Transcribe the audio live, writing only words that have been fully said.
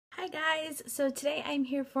guys! So today I'm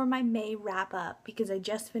here for my May wrap up because I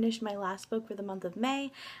just finished my last book for the month of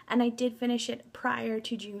May and I did finish it prior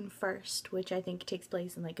to June 1st, which I think takes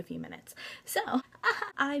place in like a few minutes. So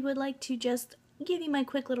I would like to just give you my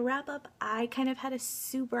quick little wrap up. I kind of had a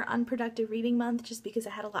super unproductive reading month just because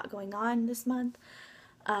I had a lot going on this month.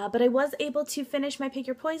 But I was able to finish my Pick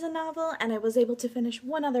Your Poison novel, and I was able to finish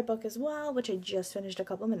one other book as well, which I just finished a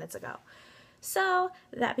couple minutes ago. So,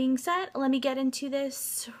 that being said, let me get into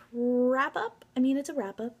this wrap-up. I mean, it's a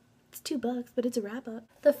wrap-up. It's 2 books, but it's a wrap-up.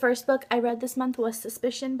 The first book I read this month was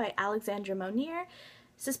Suspicion by Alexandra Monir.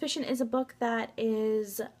 Suspicion is a book that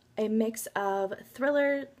is a mix of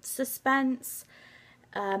thriller, suspense,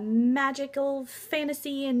 magical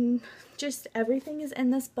fantasy, and just everything is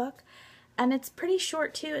in this book. And it's pretty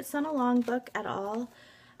short too. It's not a long book at all.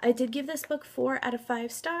 I did give this book 4 out of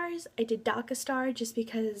 5 stars. I did dock a star just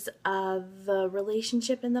because of the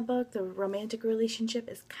relationship in the book. The romantic relationship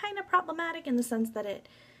is kind of problematic in the sense that it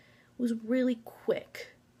was really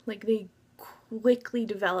quick. Like, they quickly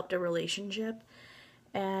developed a relationship.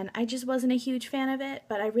 And I just wasn't a huge fan of it,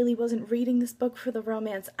 but I really wasn't reading this book for the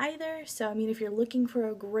romance either. So, I mean, if you're looking for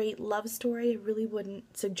a great love story, I really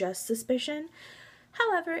wouldn't suggest Suspicion.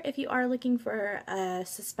 However, if you are looking for a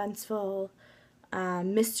suspenseful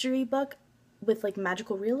mystery book with like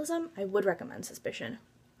magical realism, I would recommend Suspicion.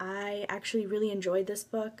 I actually really enjoyed this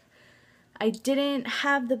book. I didn't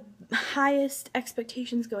have the highest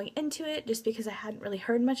expectations going into it just because I hadn't really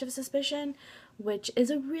heard much of Suspicion, which is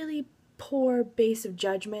a really poor base of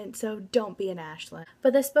judgment, so don't be an Aislinn.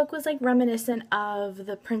 But this book was like reminiscent of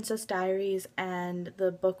The Princess Diaries and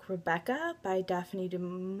the book Rebecca by Daphne du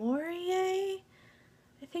Maurier,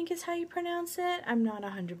 I think is how you pronounce it. I'm not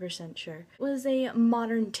 100% sure. It was a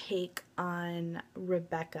modern take on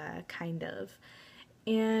Rebecca, kind of.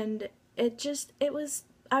 And I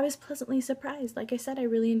was pleasantly surprised. Like I said, I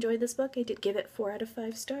really enjoyed this book. I did give it 4 out of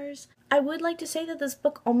 5 stars. I would like to say that this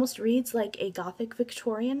book almost reads like a Gothic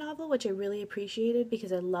Victorian novel, which I really appreciated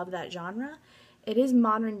because I love that genre. It is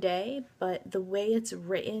modern day, but the way it's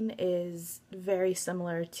written is very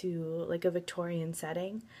similar to like a Victorian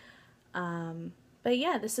setting. But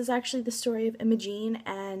yeah, this is actually the story of Imogen,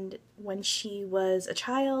 and when she was a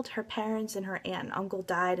child, her parents and her aunt and uncle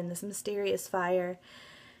died in this mysterious fire,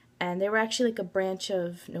 and they were actually like a branch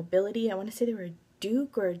of nobility. I want to say they were a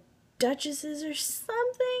duke or duchesses or something,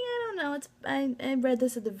 I don't know. I read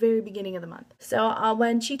this at the very beginning of the month. So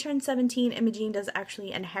when she turned 17, Imogen does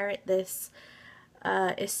actually inherit this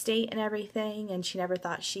estate and everything, and she never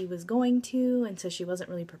thought she was going to, and so she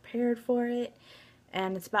wasn't really prepared for it.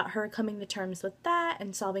 And it's about her coming to terms with that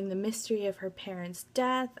and solving the mystery of her parents'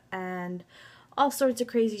 death, and all sorts of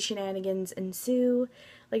crazy shenanigans ensue.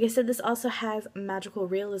 Like I said, this also has magical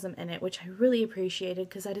realism in it, which I really appreciated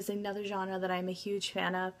because that is another genre that I'm a huge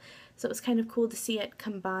fan of. So it was kind of cool to see it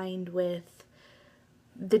combined with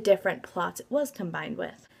the different plots it was combined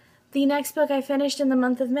with. The next book I finished in the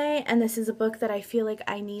month of May, and this is a book that I feel like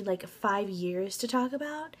I need like 5 years to talk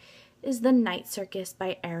about, is The Night Circus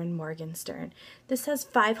by Erin Morgenstern. This has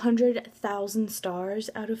 500,000 stars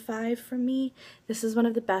out of 5 from me. This is one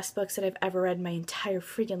of the best books that I've ever read in my entire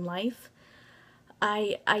freaking life.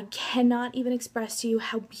 I cannot even express to you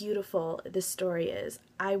how beautiful this story is.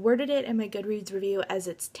 I worded it in my Goodreads review as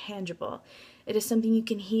it's tangible. It is something you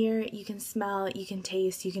can hear, you can smell, you can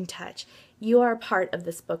taste, you can touch. You are a part of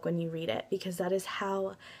this book when you read it because that is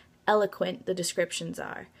how eloquent the descriptions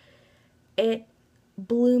are. It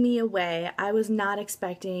blew me away. I was not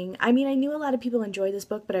expecting, I mean, I knew a lot of people enjoyed this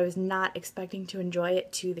book, but I was not expecting to enjoy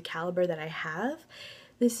it to the caliber that I have.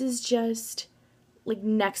 This is just like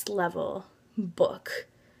next level book.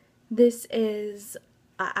 This is,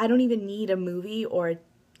 I don't even need a movie or a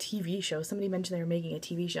TV show. Somebody mentioned they were making a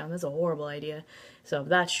TV show, and that's a horrible idea. So if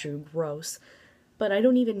that's true, gross. But I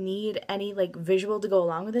don't even need any like visual to go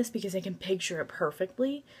along with this because I can picture it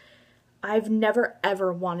perfectly. I've never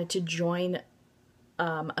ever wanted to join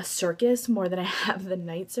a circus more than I have the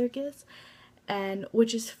Night Circus, and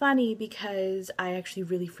which is funny because I actually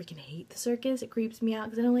really freaking hate the circus. It creeps me out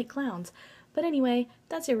because I don't like clowns. But anyway,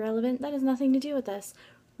 that's irrelevant. That has nothing to do with this.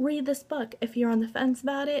 Read this book. If you're on the fence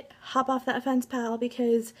about it, hop off that fence, pal,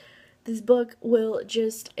 because this book will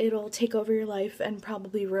just, it'll take over your life and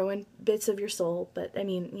probably ruin bits of your soul. But I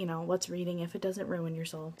mean, you know, what's reading if it doesn't ruin your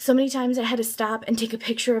soul? So many times I had to stop and take a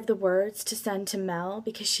picture of the words to send to Mel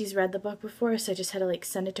because she's read the book before, so I just had to like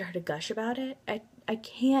send it to her to gush about it. I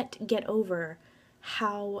can't get over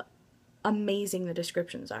how amazing the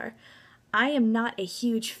descriptions are. I am not a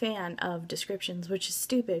huge fan of descriptions, which is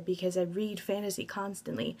stupid because I read fantasy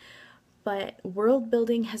constantly, but world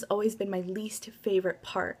building has always been my least favorite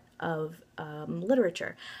part of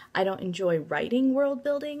literature. I don't enjoy writing world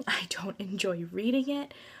building. I don't enjoy reading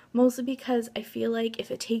it, mostly because I feel like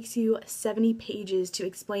if it takes you 70 pages to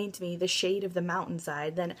explain to me the shade of the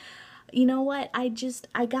mountainside, then you know what? I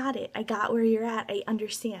got it. I got where you're at. I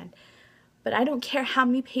understand. But I don't care how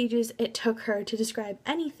many pages it took her to describe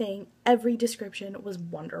anything. Every description was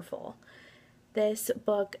wonderful. This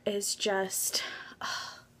book is just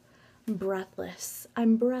breathless.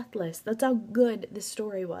 I'm breathless. That's how good this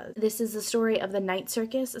story was. This is the story of the night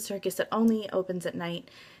circus, a circus that only opens at night.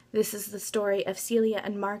 This is the story of Celia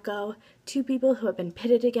and Marco, two people who have been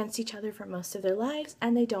pitted against each other for most of their lives,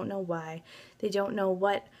 and they don't know why. They don't know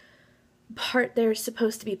what part they're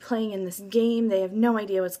supposed to be playing in this game. They have no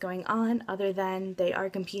idea what's going on other than they are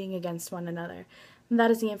competing against one another. And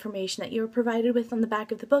that is the information that you were provided with on the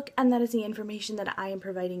back of the book, and that is the information that I am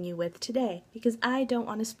providing you with today, because I don't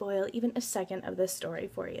want to spoil even a second of this story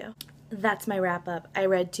for you. That's my wrap up. I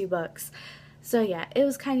read 2 books. So yeah, it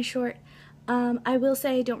was kind of short. I will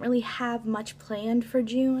say I don't really have much planned for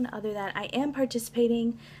June other than I am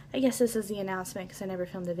participating. I guess this is the announcement because I never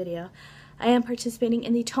filmed a video. I am participating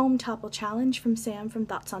in the Tome Topple challenge from Sam from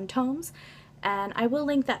Thoughts on Tomes, and I will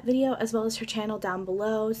link that video as well as her channel down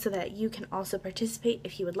below so that you can also participate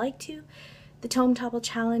if you would like to. The Tome Topple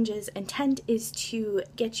challenge's intent is to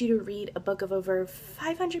get you to read a book of over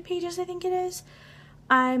 500 pages, I think it is.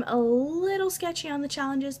 I'm a little sketchy on the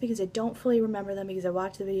challenges because I don't fully remember them because I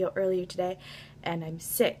watched the video earlier today and I'm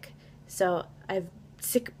sick. So I have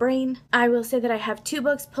sick brain. I will say that I have 2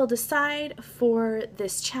 books pulled aside for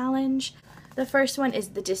this challenge. The first one is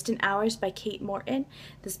The Distant Hours by Kate Morton.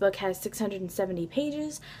 This book has 670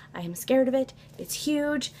 pages. I am scared of it. It's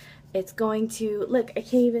huge. It's going to, look, I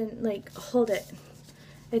can't even, like, hold it.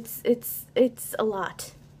 It's a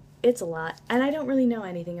lot. It's a lot. And I don't really know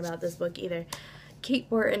anything about this book either. Kate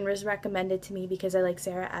Morton was recommended to me because I like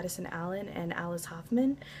Sarah Addison Allen and Alice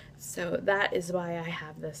Hoffman, so that is why I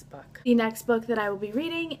have this book. The next book that I will be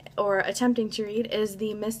reading, or attempting to read, is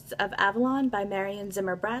The Mists of Avalon by Marion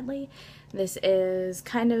Zimmer Bradley. This is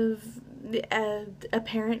kind of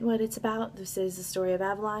apparent what it's about. This is the story of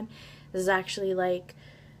Avalon. This is actually like,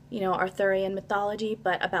 you know, Arthurian mythology,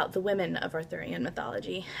 but about the women of Arthurian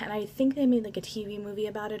mythology. And I think they made like a TV movie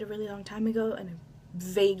about it a really long time ago, and I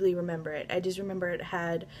vaguely remember it. I just remember it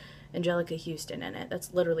had Angelica Houston in it.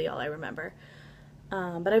 That's literally all I remember.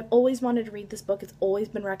 But I've always wanted to read this book. It's always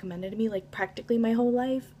been recommended to me, like, practically my whole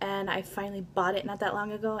life, and I finally bought it not that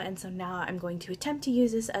long ago, and so now I'm going to attempt to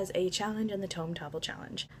use this as a challenge in the Tome Topple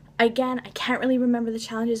challenge. Again, I can't really remember the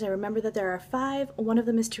challenges. I remember that there are 5. One of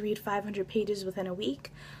them is to read 500 pages within a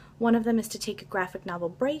week. One of them is to take a graphic novel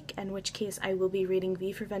break, in which case I will be reading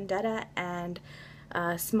V for Vendetta and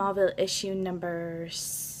Smallville issue number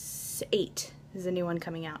 8 is a new one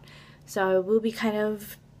coming out. So I will be kind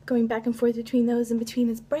of going back and forth between those in between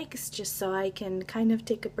his breaks, just so I can kind of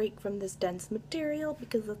take a break from this dense material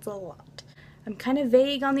because it's a lot. I'm kind of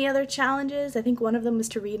vague on the other challenges. I think one of them was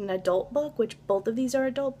to read an adult book, which both of these are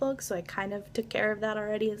adult books, so I kind of took care of that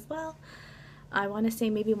already as well. I want to say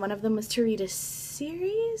maybe one of them was to read a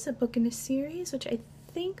series, a book in a series, which I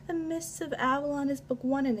think The Mists of Avalon is book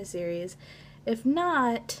 1 in a series. If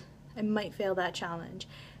not, I might fail that challenge.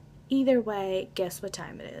 Either way, guess what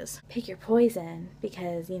time it is. Pick your poison,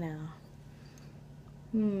 because, you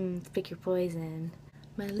know, pick your poison.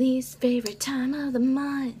 My least favorite time of the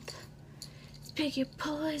month. Pick your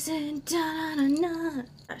poison, da-da-da-da.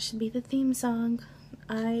 That should be the theme song.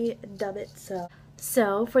 I dub it so.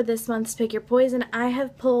 So, for this month's Pick Your Poison, I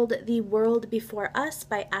have pulled The World Before Us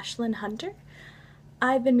by Aislinn Hunter.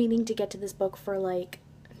 I've been meaning to get to this book for like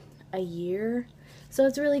a year, so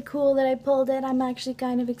it's really cool that I pulled it. I'm actually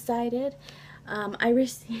kind of excited.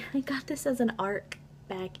 I got this as an ARC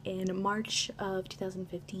back in March of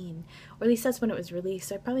 2015, or at least that's when it was released.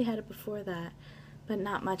 So I probably had it before that, but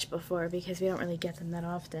not much before because we don't really get them that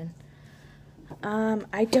often.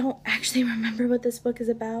 I don't actually remember what this book is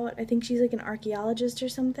about. I think she's like an archaeologist or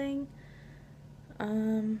something.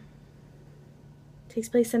 Takes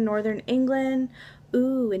place in northern England.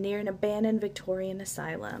 Ooh, and near an abandoned Victorian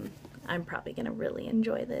asylum. I'm probably gonna really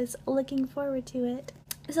enjoy this. Looking forward to it.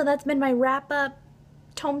 So that's been my wrap-up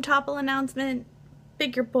Tome Topple announcement.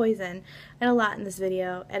 Pick your poison. And a lot in this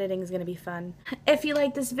video. Editing is gonna be fun. If you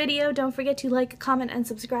like this video, don't forget to like, comment, and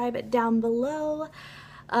subscribe down below.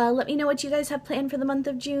 Let me know what you guys have planned for the month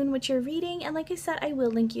of June, what you're reading, and like I said, I will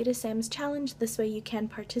link you to Sam's challenge. This way you can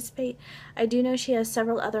participate. I do know she has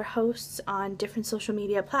several other hosts on different social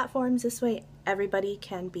media platforms. This way everybody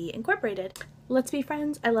can be incorporated. Let's be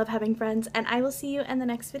friends. I love having friends, and I will see you in the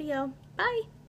next video. Bye!